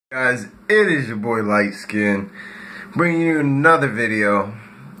Guys, it is your boy Lightskin, bringing you another video.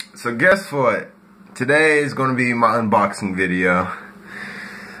 So guess what? Today is going to be my unboxing video.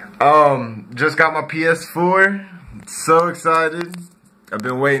 Just got my PS4. So excited. I've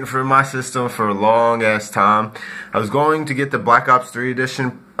been waiting for my system for a long ass time. I was going to get the Black Ops 3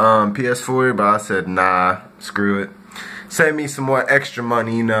 edition PS4, but I said nah, screw it. Save me some more extra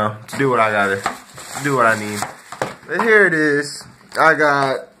money, you know, to do what I gotta do, what I need. But here it is. I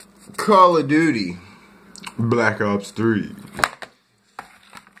got Call of Duty Black Ops 3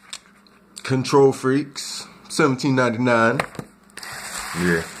 Control Freaks, $17.99.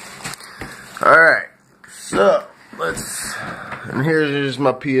 Yeah. Alright, so and here's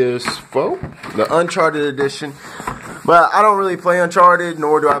my PS4, the Uncharted edition. But I don't really play Uncharted,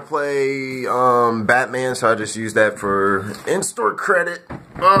 nor do I play Batman, so I just use that for in-store credit.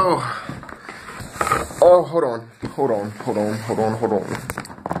 Oh, hold on.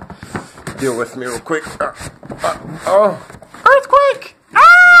 Deal with me real quick. Earthquake!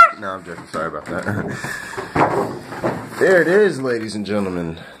 Ah! No, I'm joking. Sorry about that. There it is, ladies and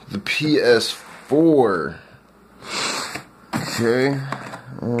gentlemen. The PS4. Okay.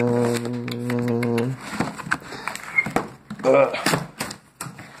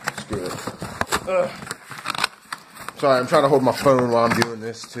 Screw it. Sorry, I'm trying to hold my phone while I'm doing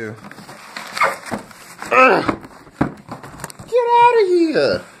this too. Get out of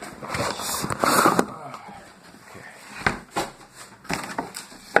here!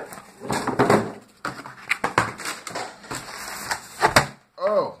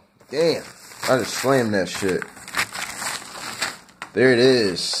 Oh, damn. I just slammed that shit. There it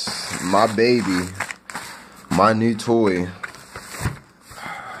is. My baby. My new toy.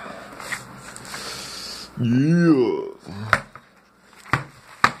 Yeah.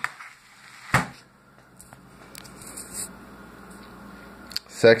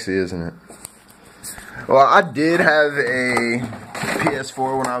 Sexy, isn't it? Well, I did have a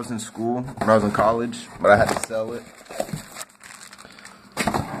PS4 when I was in school, when I was in college, but I had to sell it.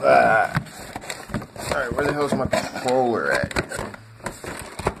 Alright, where the hell's my controller at?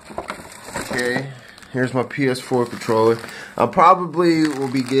 Okay, here's my PS4 controller. I probably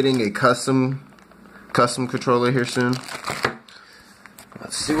will be getting a custom controller here soon.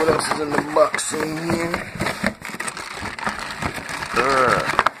 Let's see what else is in the box in here.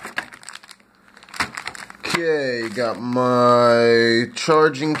 Okay, got my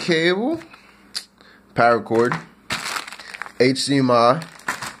charging cable, power cord, HDMI.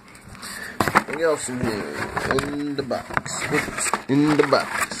 Anything else in here? In the box. What's in the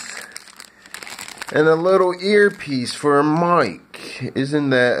box? And a little earpiece for a mic. Isn't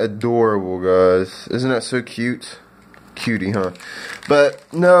that adorable, guys? Isn't that so cute? Cutie, huh? But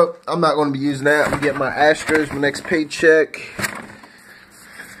no, I'm not going to be using that. I'm going to get my Astros, my next paycheck.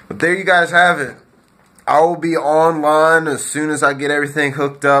 But there you guys have it. I will be online as soon as I get everything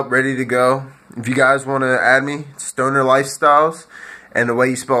hooked up, ready to go. If you guys want to add me, STONERLYFESTYLZ. And the way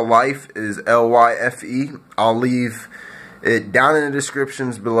you spell life is L-Y-F-E. I'll leave it down in the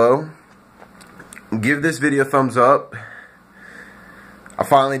descriptions below. Give this video a thumbs up. I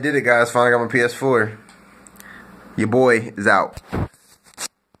finally did it, guys. Finally got my PS4. Your boy is out.